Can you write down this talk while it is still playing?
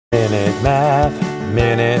Minute Math.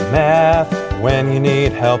 When you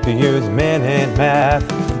need help, you use Minute Math.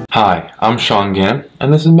 Hi, I'm Sean Gann,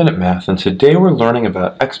 and this is Minute Math, and today we're learning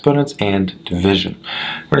about exponents and division.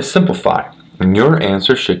 We're going to simplify, and your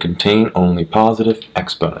answer should contain only positive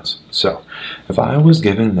exponents. So, if I was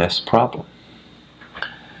given this problem,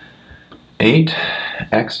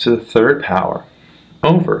 8x to the third power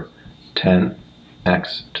over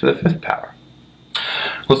 10x to the fifth power.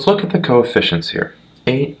 Let's look at the coefficients here.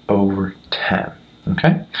 8 over 10.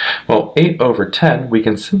 Okay? Well, 8 over 10, we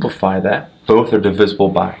can simplify that. Both are divisible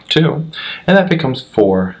by 2, and that becomes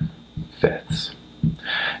 4/5.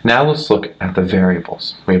 Now let's look at the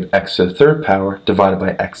variables. We have x to the third power divided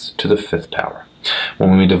by x to the fifth power.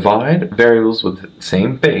 When we divide variables with the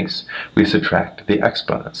same base, we subtract the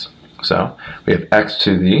exponents. So we have x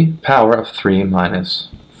to the power of 3 minus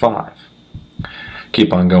 5.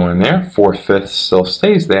 Keep on going there. 4/5 still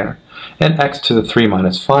stays there. And x to the 3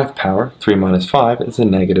 minus 5 power, 3 minus 5 is a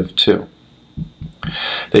negative 2.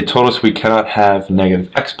 They told us we cannot have negative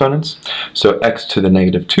exponents, so x to the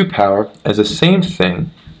negative 2 power is the same thing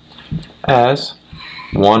as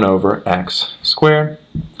 1 over x squared.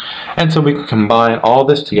 And so we can combine all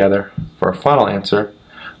this together for a final answer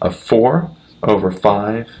of 4 over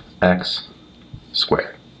 5x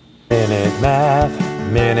squared. Minute Math.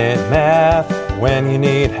 When you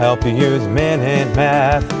need help, you use Minute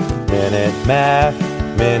Math. Minute Math.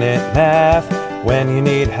 When you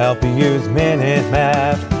need help, you use Minute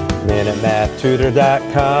Math.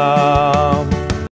 MinuteMathTutor.com.